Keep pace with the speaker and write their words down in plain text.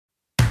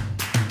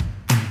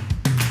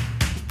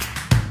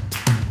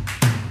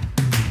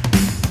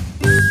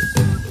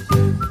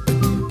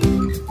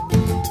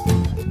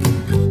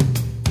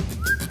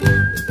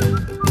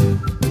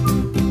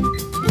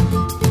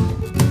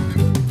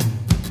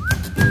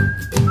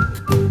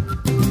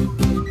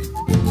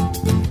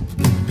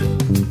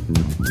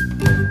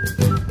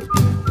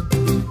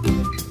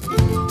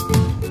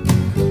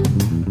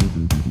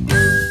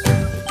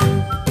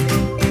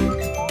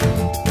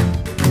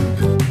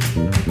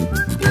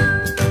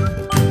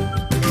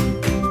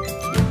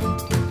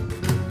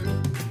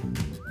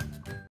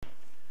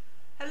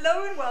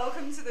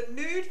welcome to the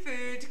Nude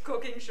Food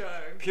Cooking Show.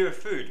 Pure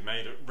food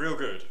made real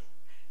good.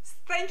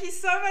 Thank you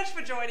so much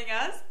for joining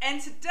us,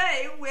 and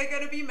today we're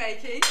going to be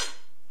making...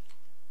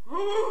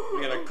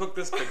 We're going to cook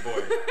this big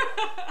boy.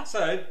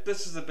 So,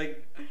 this is a big...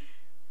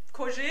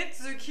 Courgette,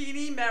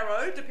 zucchini,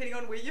 marrow, depending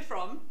on where you're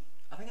from.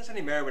 I think it's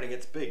only marrow when it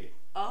gets big.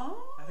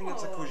 Oh. I think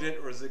it's a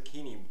courgette or a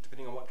zucchini,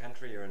 depending on what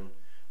country you're in.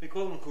 We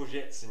call them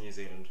courgettes in New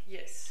Zealand.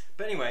 Yes.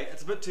 But anyway,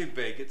 it's a bit too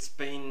big. It's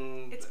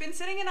been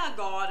sitting in our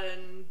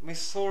garden. We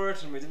saw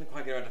it and we didn't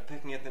quite get around to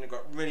picking it, then it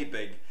got really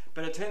big.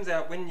 But it turns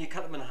out when you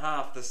cut them in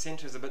half, the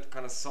centre is a bit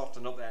kind of soft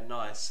and not that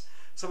nice.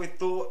 So we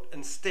thought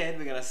instead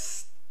we're going to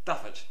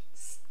stuff it.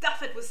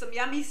 Stuff it with some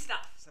yummy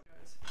stuff.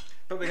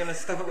 But we're going to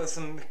stuff it with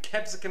some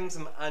capsicum,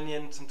 some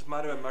onion, some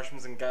tomato and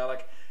mushrooms and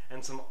garlic,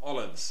 and some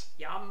olives.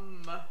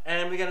 Yum.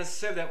 And we're going to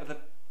serve that with a,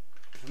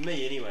 for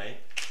me anyway,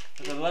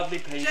 with a lovely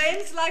piece.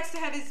 James likes to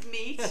have his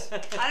meat.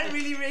 I don't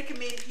really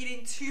recommend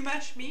eating too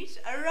much meat.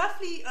 I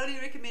roughly only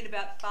recommend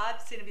about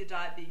 5% of your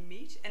diet being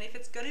meat. And if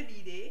it's going to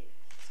be there,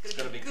 it's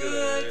going to be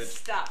good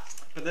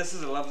stuff. But this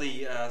is a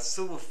lovely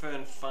Silver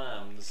Fern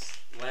Farms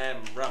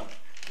lamb rump.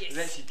 Yes.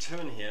 There's actually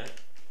 2 in here,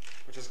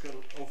 which has got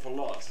an awful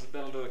lot. So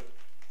that'll do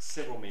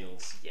several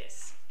meals.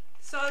 Yes.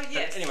 So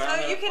yes, anyway,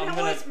 so you can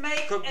always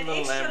make an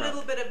extra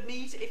little bit of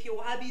meat if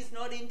your hubby's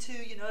not into,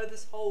 you know,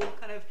 this whole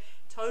kind of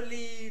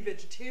totally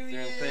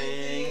vegetarian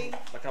thing.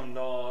 Like I'm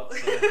not.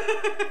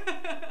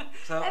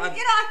 So, and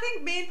you know, I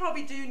think men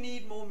probably do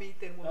need more meat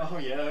than women. Oh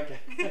yeah, okay.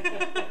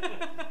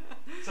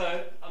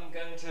 So I'm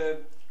going to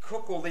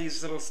cook all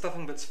these little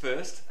stuffing bits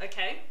first.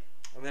 Okay.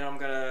 And then I'm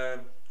going to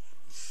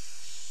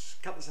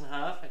cut this in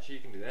half. Actually,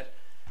 you can do that.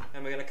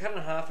 And we're going to cut it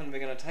in half, and we're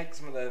going to take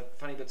some of the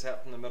funny bits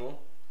out from the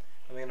middle,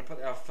 and we're going to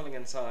put our filling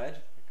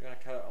inside. We're going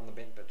to cut it on the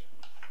bent bit.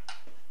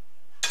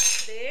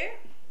 There.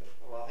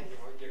 Well, I think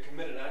you're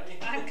committed, aren't you?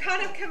 I'm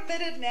kind of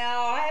committed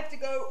now. I have to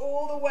go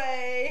all the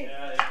way.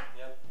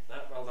 Yeah. No,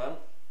 well done.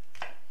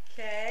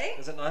 Okay.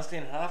 Is it nicely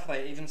in half? Are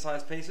they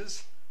even-sized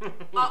pieces?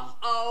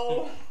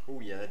 Uh-oh. Oh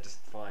yeah, they're just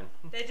fine.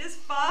 They're just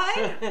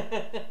fine?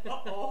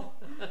 Uh-oh.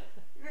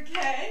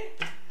 Okay.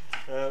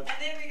 And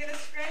then we're going to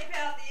scrape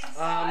out the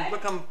inside.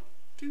 Look, I'm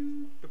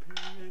too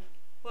prepared.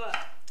 What?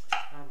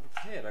 I'm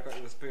prepared. I got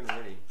you the spoon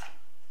already.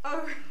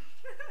 Oh.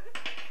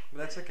 But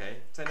that's okay.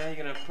 So now you're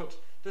going to put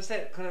just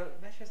that kind of...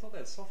 Actually, it's not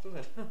that soft, is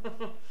it?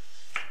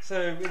 So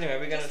anyway,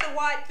 we're going to... Just the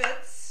white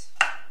bits.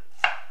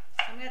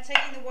 I'm going to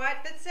take the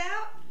white bits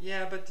out.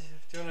 Yeah, but do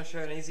you want to show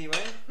an easy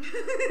way?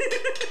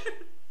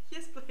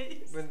 Yes,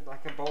 please. With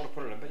like a bowl to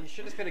put it in. But you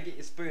should just better get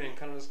your spoon and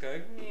kind of just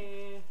go...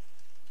 Yeah.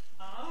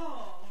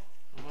 Oh.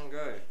 In one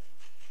go.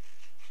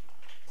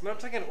 We're not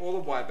taking all the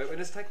white bit, we're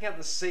just taking out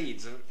the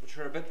seeds, which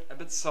are a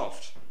bit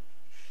soft.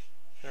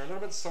 They're a little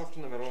bit soft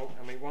in the middle,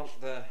 and we want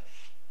the...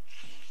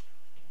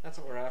 That's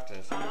what we're after.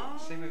 So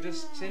see, we've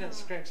just seen it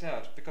scrapes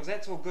out, because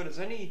that's all good. It's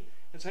only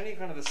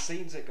kind of the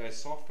seeds that go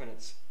soft when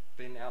it's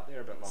been out there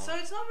a bit long. So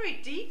it's not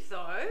very deep,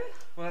 though.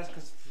 Well, that's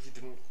because you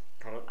didn't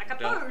cut it like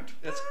down. A boat.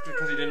 That's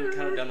because you didn't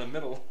cut it down the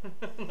middle.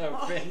 No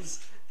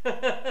offense.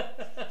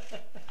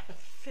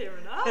 Fair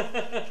enough.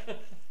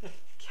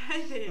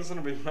 Okay then. This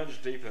one will be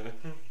much deeper.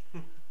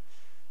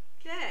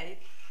 Okay.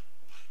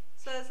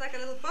 So it's like a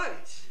little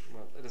boat.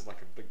 Well, it is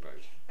like a big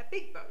boat. A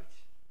big boat.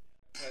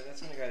 So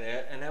that's going to go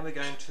there, and now we're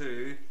going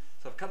to...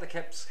 So I've cut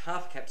the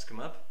half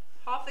capsicum up.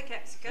 Half the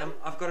capsicum.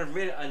 I've got a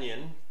red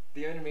onion.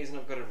 The only reason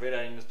I've got a red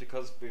onion is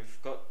because we've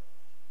got...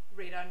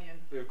 Red onion.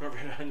 We've got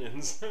red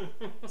onions.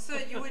 So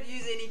you would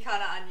use any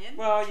kind of onion?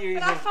 Well,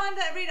 but I find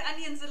that red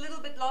onion's a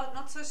little bit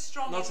not so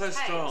strong. Not so taste.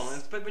 strong,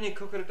 but when you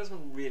cook it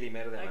doesn't really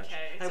matter that much.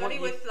 Okay, it's only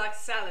with like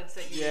salads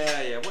that you...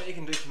 Yeah. What you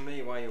can do for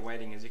me while you're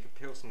waiting is you can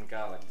peel some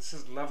garlic. This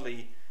is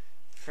lovely,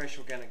 fresh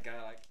organic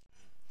garlic.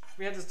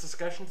 We had this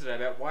discussion today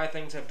about why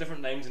things have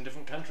different names in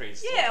different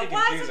countries. Yeah,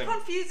 why is it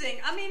confusing?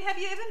 I mean, have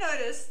you ever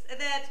noticed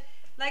that,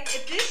 like,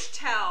 a dish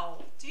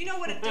towel, do you know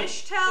what a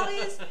dish towel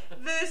is?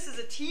 Versus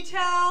a tea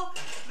towel,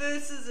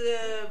 versus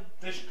a...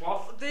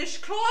 Dishcloth.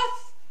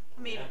 Dishcloth?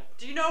 I mean,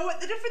 do you know what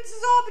the differences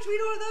are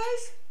between all of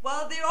those?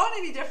 Well, there aren't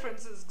any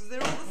differences, because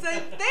they're all the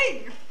same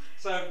thing.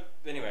 So,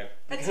 anyway.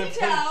 A tea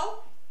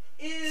towel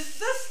is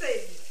this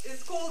thing.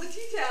 It's called a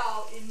tea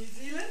towel in New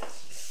Zealand,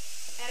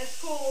 and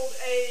it's called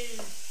a...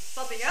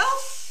 something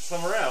else?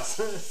 Somewhere else.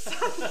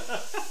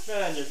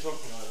 Man, you're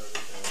talking about everything.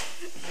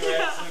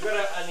 Anyway, so we've got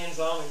our onions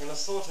on. We're going to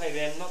saute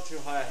them, not too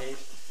high heat.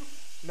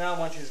 Now,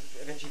 once she's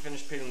eventually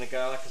finished peeling the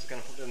garlic, is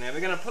going to put it in there.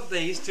 We're going to put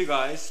these 2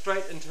 guys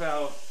straight into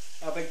our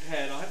big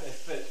pan. I hope they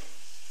fit.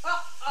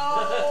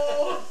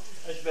 Uh-oh!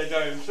 Actually, they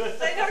don't.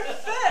 They don't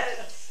fit!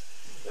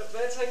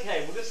 That's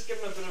okay. We'll just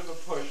give them a bit of a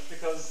push,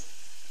 because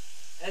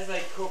as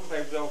they cook,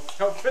 they'll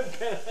fit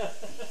better.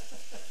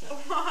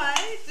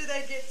 Why? Do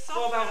they get softer?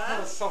 Well, they'll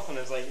kind of soften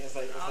as they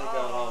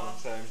go along.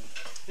 So,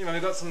 anyway,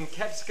 we've got some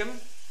capsicum,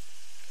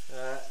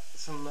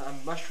 some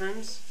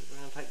mushrooms. We're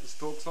going to take the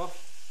stalks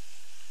off.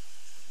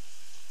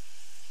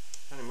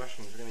 Only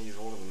mushrooms. We're going to use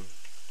all of them.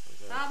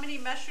 So how many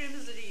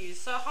mushrooms did you use?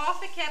 So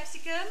half a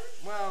capsicum.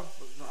 Well,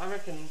 I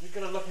reckon we're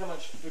going to look how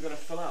much we're going to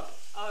fill up.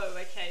 Oh,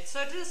 okay.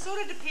 So it just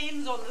sort of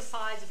depends on the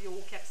size of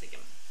your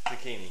capsicum.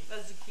 Zucchini.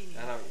 Zucchini.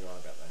 I know what you're on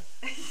about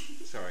that.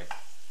 Sorry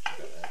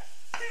about that.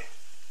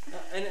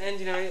 And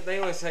you know, they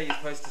always say you're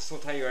supposed to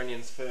saute your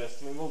onions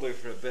first. I mean, we'll do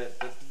for a bit,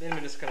 but then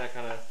we're just going to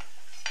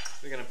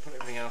we're going to put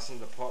everything else in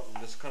the pot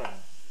and just kind of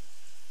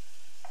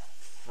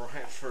fry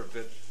it for a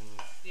bit.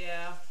 And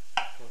yeah.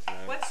 You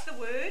know, what's the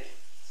word?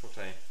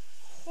 Saute.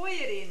 Hoy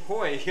it in.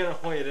 Hoy, you're going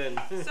to hoy it in.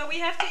 So we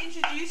have to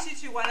introduce you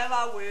to one of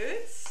our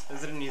words.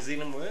 Is it a New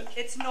Zealand word?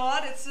 It's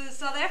not, it's a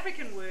South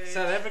African word.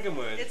 South African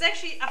word? It's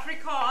actually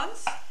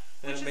Afrikaans,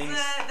 and which is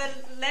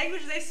the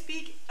language they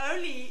speak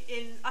only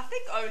in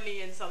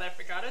South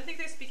Africa. I don't think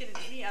they speak it in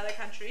any other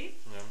country.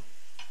 Yeah.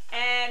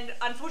 And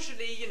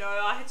unfortunately, you know,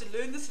 I had to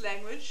learn this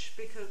language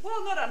because,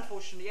 well, not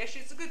unfortunately,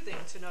 actually it's a good thing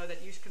to know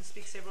that you can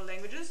speak several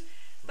languages.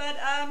 But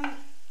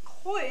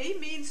hoy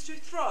means to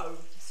throw.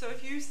 So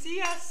if you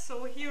see us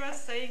or hear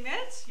us saying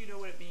that, you know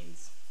what it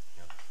means.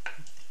 Yep.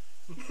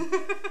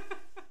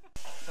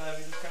 So we're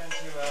just going to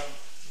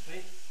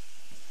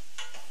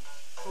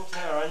saute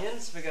our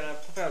onions. We're going to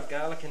pop our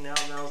garlic in now.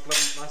 Now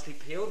it's nicely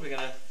peeled. We're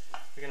going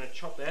to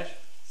chop that.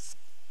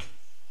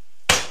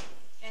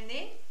 And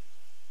then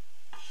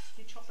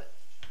you chop it.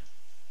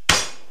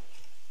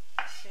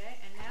 Okay,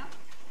 and now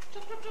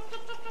chop, chop, chop,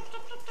 chop, chop, chop,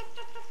 chop, chop, chop,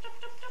 chop, chop,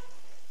 chop, chop.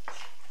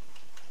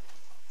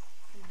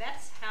 And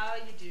that's how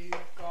you do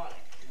garlic.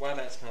 Wow,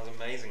 that smells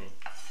amazing.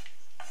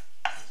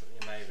 Absolutely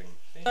amazing.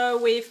 So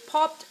we've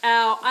popped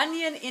our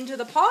onion into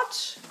the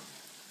pot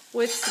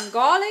with some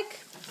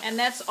garlic, and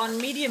that's on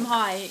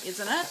medium-high,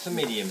 isn't it? It's a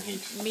medium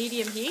heat.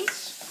 Medium heat.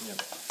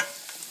 Yep.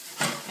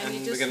 And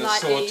you just we're going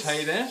to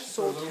saute that.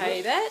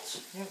 Saute that.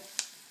 Yep.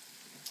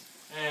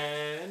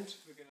 And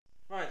we're going to...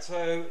 Right,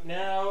 so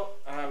now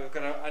we've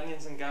got our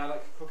onions and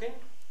garlic cooking,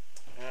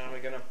 and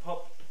we're going to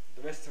pop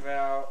the rest of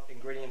our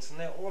ingredients in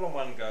there all in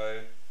one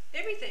go.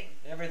 Everything.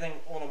 Everything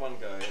all in one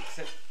go,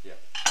 except, yeah,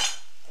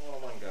 all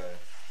in one go.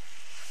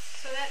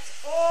 So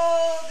that's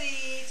all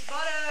the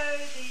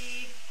tomato,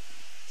 the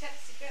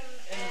capsicum,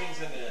 everything's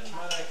in there.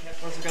 Tomato,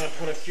 capsicum. We're going to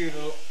put a few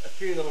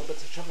little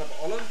bits of chopped up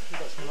olive. We've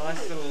got some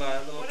nice little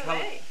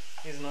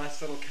These are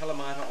nice little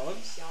Kalamata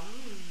olives. Yum.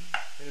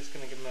 We're just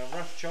going to give them a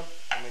rough chop,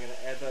 and we're going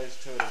to add those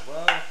to it as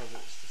well because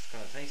it's just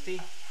kind of tasty.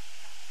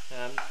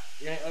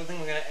 The other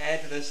thing we're going to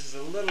add to this is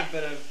a little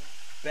bit of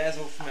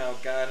basil from our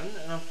garden,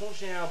 and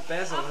unfortunately our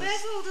basil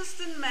just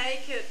didn't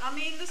make it. I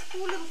mean, this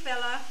poor little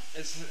fella.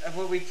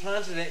 Well, we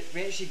planted it,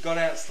 we actually got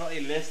out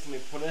slightly less than we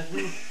put in,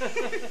 which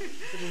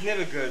is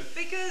never good.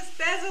 Because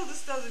basil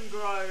just doesn't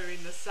grow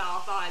in the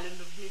South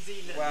Island of New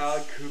Zealand. Well,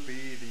 it could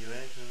be the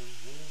lack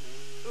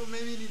of or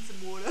maybe you need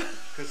some water.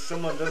 Because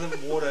someone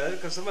doesn't water,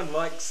 because someone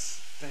likes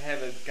to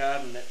have a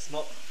garden that's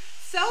not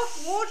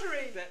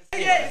self-watering.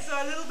 Okay, so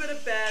a little bit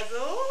of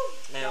basil.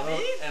 And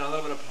a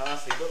little bit of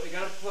parsley, but we're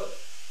going to put...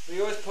 We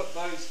always put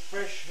those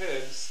fresh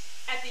herbs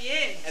at the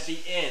end. At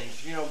the end.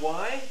 You know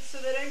why? So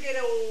they don't get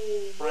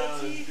all brown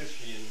wilty, and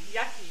gushy and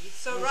yucky.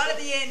 So right at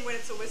the end when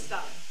it's almost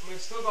done. We've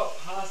still got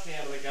parsley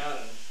out of the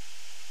garden.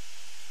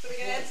 So we're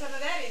going to add some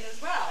of that in as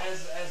well.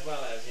 As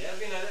well as, yeah.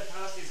 You know, that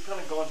parsley's kind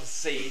of gone to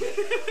seed.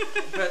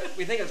 But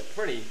we think it's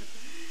pretty.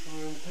 So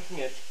we're picking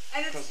it.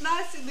 And it's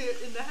nice in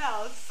the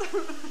house.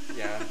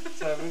 Yeah.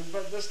 So,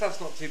 but this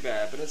stuff's not too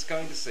bad, but it's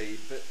going to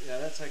seed. But yeah,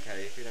 that's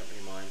okay if you don't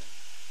really mind.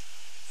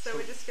 So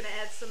we're just going to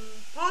add some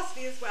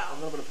parsley as well. A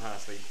little bit of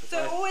parsley.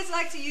 So always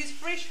like to use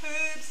fresh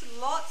herbs,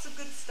 lots of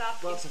good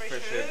stuff. Lots of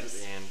fresh herbs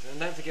at the end. And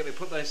don't forget we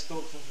put those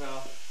stalks into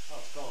our... Oh,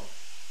 it's gone.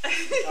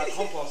 Our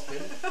compost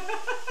bin.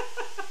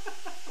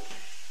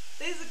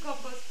 There's a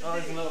compost bin. Oh,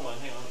 there's another one.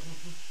 Hang on.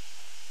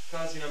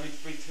 Guys, you know,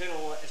 we turn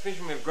all...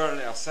 Especially when we've grown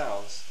it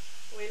ourselves.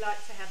 We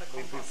like to have a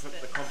compost bin. We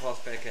put the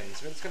compost back in.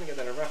 So we're just going to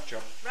give that a rough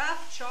chop.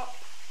 Rough chop.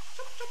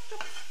 Chop, chop,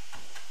 chop.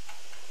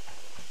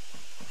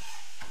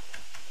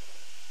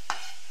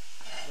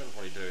 That'll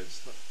probably do.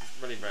 It's not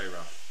really very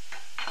rough.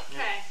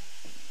 Okay. Yeah.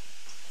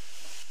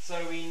 So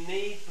we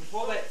need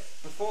before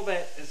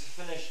that is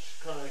finished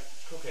kind of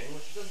cooking,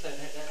 which doesn't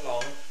take that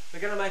long.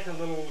 We're going to make a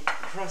little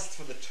crust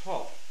for the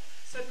top.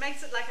 So it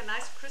makes it like a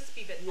nice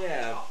crispy bit on the top.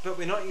 Yeah, but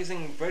we're not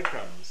using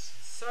breadcrumbs.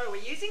 So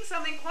we're using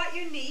something quite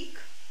unique.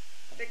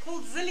 They're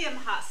called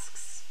psyllium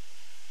husks,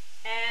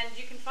 and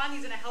you can find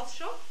these in a health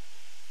shop.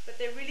 But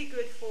they're really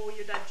good for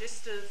your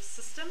digestive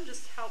system.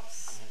 Just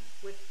helps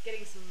with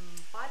getting some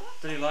fibre.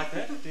 Do you like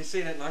that? Do you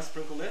see that nice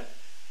sprinkle there?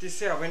 Do you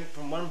see I went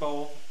from one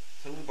bowl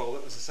to another bowl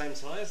that was the same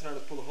size, and I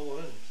just pulled the whole lot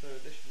in. So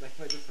that should make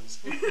no difference.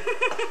 But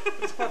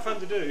it's quite fun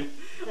to do.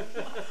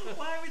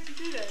 Why would you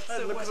do that?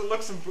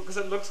 Because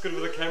it looks good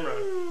with the camera.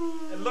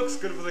 It looks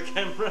good with the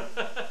camera.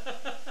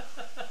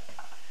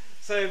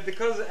 So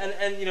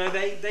and you know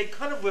they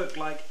kind of work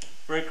like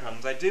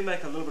breadcrumbs. They do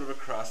make a little bit of a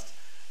crust,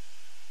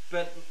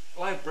 but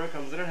like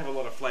breadcrumbs, they don't have a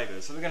lot of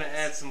flavour. So we're going to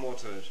add some more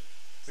to it.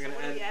 We're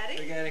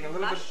adding a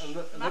little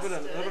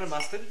bit of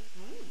mustard,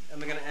 and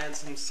we're going to add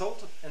some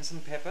salt and some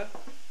pepper,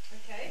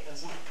 okay, and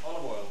some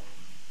olive oil.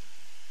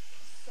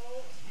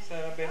 Salt So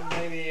about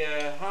maybe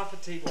half a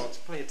teaspoon, well, it's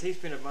probably a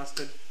teaspoon of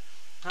mustard,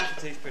 half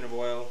a teaspoon of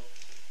oil,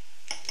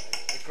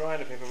 a grind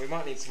of pepper. We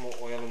might need some more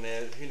oil in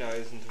there, who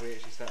knows, until we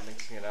actually start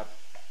mixing it up.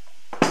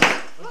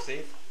 Let's see,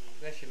 it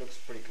actually looks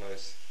pretty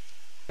close.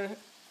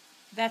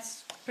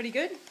 That's pretty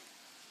good.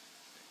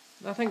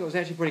 I think it was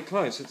actually pretty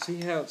close.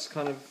 See how it's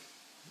kind of,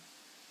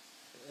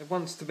 it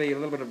wants to be a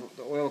little bit of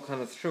the oil kind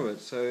of through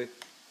it, so,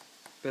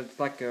 but it's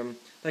like,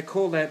 they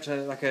call that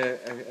like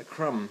a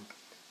crumb.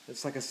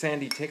 It's like a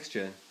sandy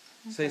texture.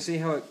 Okay. So you see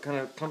how it kind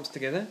of clumps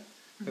together,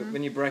 but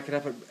when you break it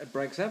up, it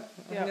breaks up.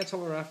 I think that's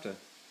what we're after.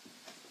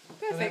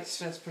 Perfect.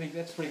 So that's pretty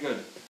good. I think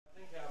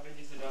our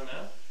veggies are done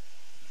now.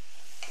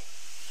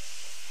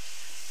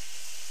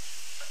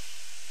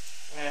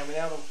 And we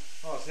now,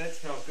 oh, so that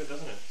smells good,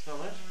 doesn't it? Smell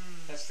that?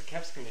 That's the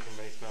capsicum you can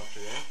really smell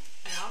through there.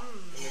 Yum.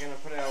 And we're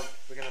gonna put our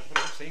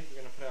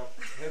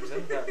herbs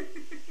in. But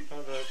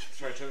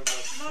sorry, too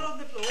much. Not on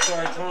the floor.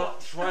 Sorry,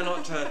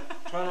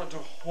 try not to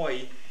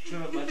hoy too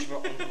much of it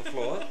onto the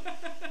floor.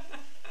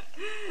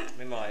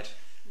 We might.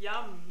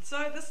 Yum.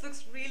 So this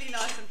looks really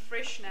nice and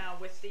fresh now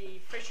with the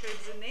fresh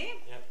herbs in there.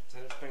 Yep. So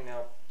let's bring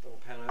our little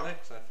pan over there,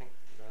 because I think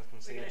you guys can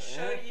see it. We're going to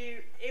show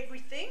you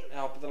everything.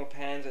 Our little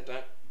pans that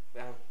don't,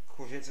 our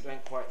courgettes that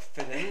don't quite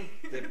fit in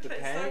the They're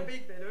pan. so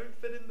big they don't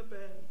fit in the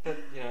pan. But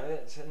you know,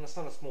 it's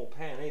not a small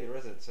pan either,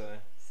 is it? So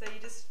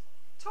you just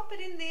top it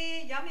in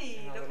there.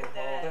 Yummy. Look at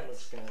that.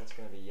 That's going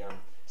to be yum.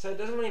 So it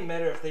doesn't really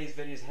matter if these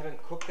veggies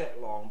haven't cooked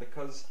that long,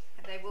 because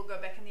they will go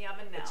back in the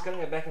oven now. It's going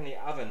to go back in the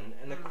oven,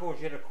 and the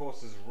courgette, of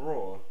course, is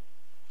raw.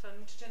 So I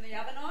need to turn the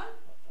oven on?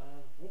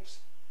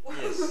 Whoops.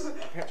 Yes, I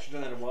perhaps should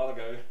have done that a while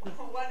ago.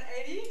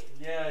 180?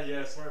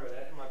 Yeah, sorry about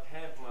that. My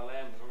pan for my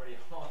lamb is already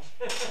hot.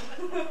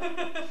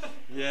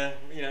 Yeah,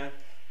 you know,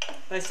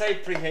 they say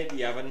preheat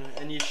the oven,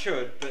 and you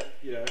should, but,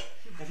 you know,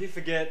 if you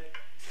forget,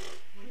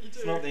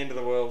 it's not the end of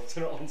the world.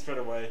 Turn it on straight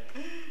away,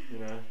 you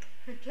know.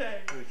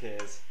 Okay. Who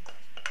cares?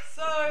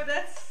 So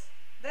that's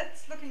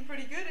looking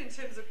pretty good in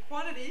terms of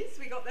quantities.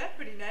 We got that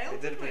pretty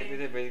nailed.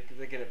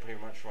 We get it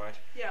pretty much right.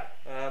 Yeah.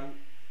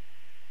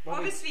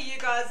 Obviously, you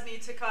guys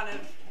need to kind of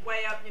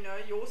weigh up, you know,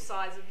 your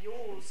size of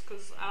yours,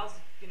 because ours,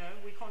 you know,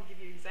 we can't give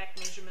you exact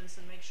measurements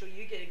and make sure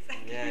you get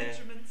exact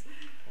measurements.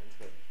 It's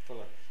a bit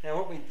fuller. Now,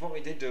 what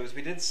we did do is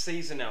we did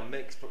season our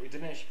mix, but we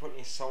didn't actually put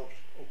any salt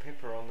or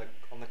pepper on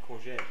the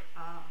courgette.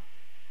 Ah.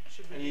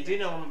 And you do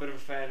know I'm a bit of a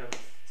fan of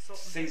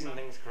seasoning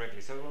things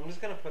correctly, so I'm just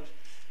going to put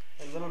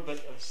a little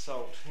bit of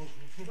salt.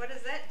 What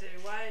does that do?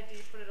 Why do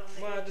you put it on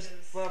there?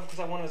 Well, because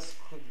I want to.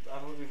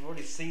 We've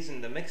already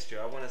seasoned the mixture.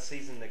 I want to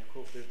season the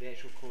actual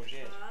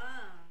courgette.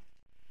 Ah.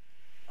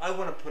 I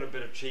want to put a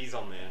bit of cheese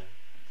on there.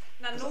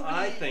 Now, normally,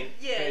 I think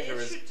you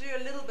should do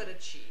a little bit of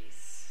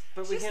cheese.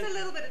 But just a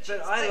little bit of cheese.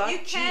 But I like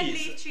you can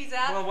leave cheese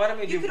out. Well, why don't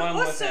we do one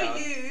without? You can also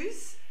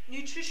use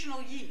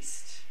nutritional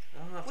yeast,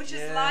 which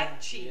is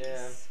like cheese.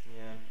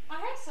 Yeah. I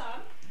have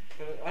some.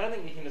 But I don't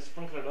think you can just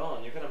sprinkle it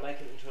on. You're going to make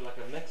it into like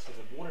a mix with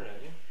the water,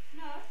 don't you?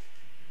 No.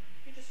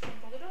 You just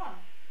sprinkle it on.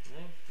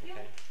 Yeah?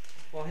 Okay.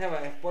 Well,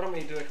 why don't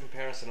we do a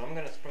comparison? I'm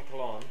going to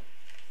sprinkle on.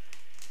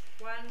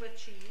 One with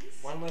cheese.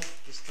 One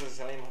with just the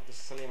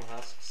psyllium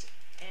husks.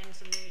 And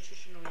some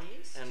nutritional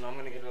yeast. And I'm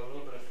going to get a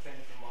little bit of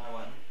fat from my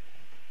one.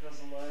 Because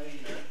of my,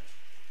 you know.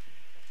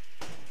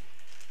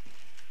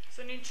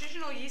 So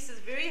nutritional yeast is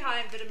very high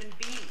in vitamin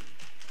B.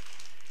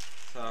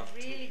 So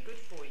really good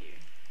for you.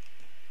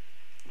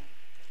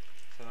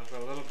 So I've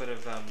got a little bit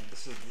of,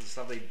 this is this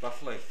lovely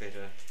buffalo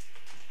feta.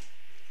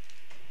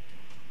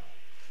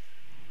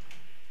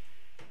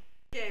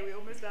 Okay, we're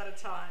almost out of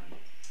time.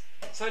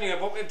 So anyway,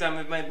 what we've done,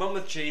 we've made one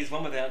with cheese,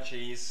 one without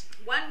cheese.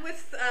 One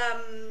with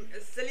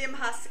psyllium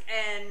husk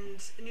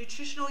and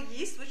nutritional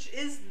yeast, which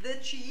is the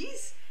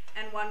cheese,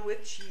 and one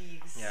with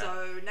cheese. Yeah.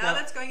 So now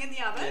that's going in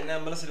the oven. Yeah, now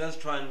Melissa does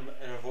try and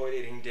avoid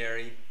eating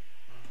dairy.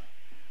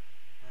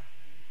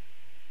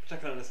 Which I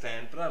can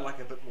understand, but I like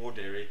a bit more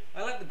dairy.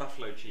 I like the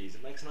buffalo cheese,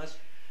 it makes a nice...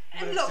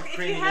 And look, if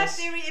you have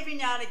dairy every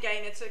now and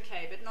again, it's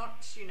okay, but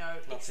not, you know,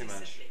 not excessively. Too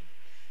much.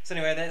 So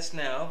anyway, that's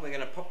now. We're going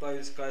to pop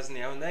those guys in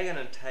the oven. They're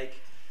going to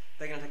take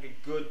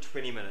a good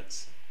 20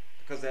 minutes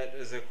because that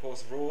is of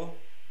course raw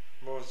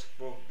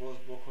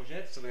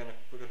courgette. So we're going to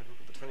cook it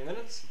for 20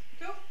 minutes.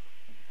 Cool.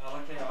 I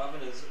like our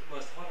oven is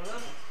almost hot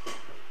enough.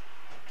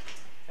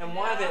 And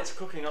while that's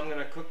cooking, I'm going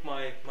to cook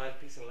my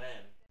piece of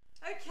lamb.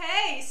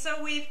 Okay,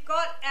 so we've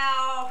got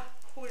our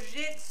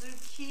courgette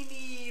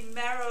zucchini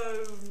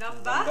marrow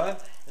number.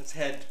 It's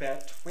had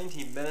about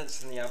 20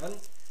 minutes in the oven,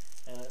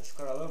 and it's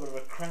got a little bit of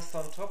a crust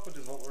on top, which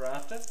is what we're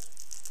after.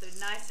 So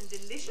nice and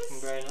delicious.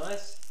 Looking very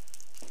nice.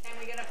 And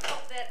we're going to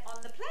pop that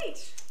on the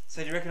plate.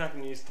 So do you reckon I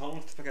can use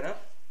tongs to pick it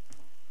up?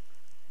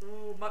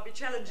 Ooh, might be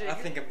challenging. I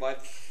think it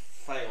might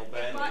fail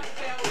badly. It might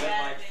fail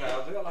badly.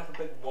 We've got like a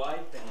big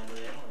wide thing under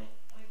there, haven't we?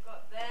 We've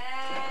got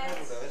that.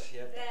 That'll do it,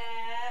 yep.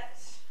 That.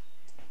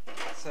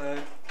 So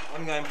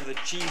I'm going for the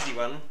cheesy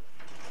one.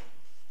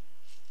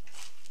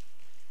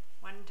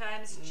 1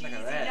 times cheesy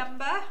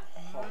number.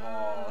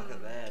 Oh, look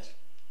at that.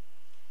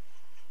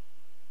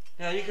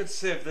 Now you could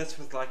serve this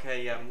with like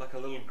a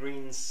little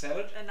green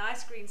salad. A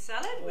nice green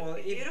salad would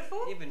be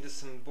beautiful. Even just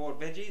some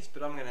boiled veggies,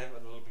 but I'm going to have it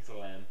with a little piece of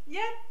lamb.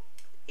 Yeah,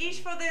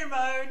 each for their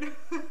own.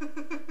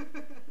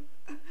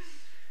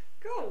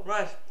 Cool.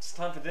 Right, it's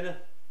time for dinner.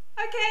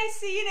 Okay,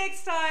 see you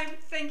next time.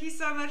 Thank you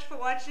so much for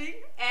watching,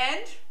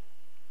 and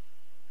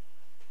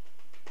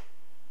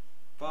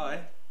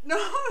bye. No,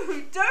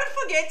 don't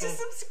forget to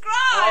subscribe.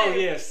 Oh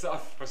yes,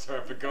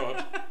 sorry, I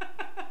forgot.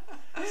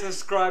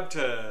 Subscribe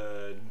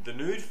to the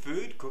Nude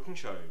Food Cooking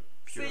Show.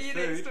 Pure See you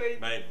food next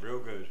week. made real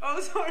good. Oh,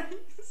 sorry.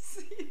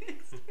 See you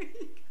next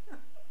week.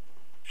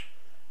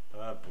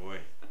 Oh boy.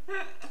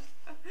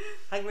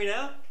 Hungry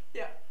now?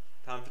 Yeah.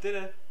 Time for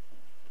dinner.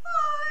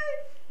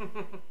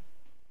 Bye.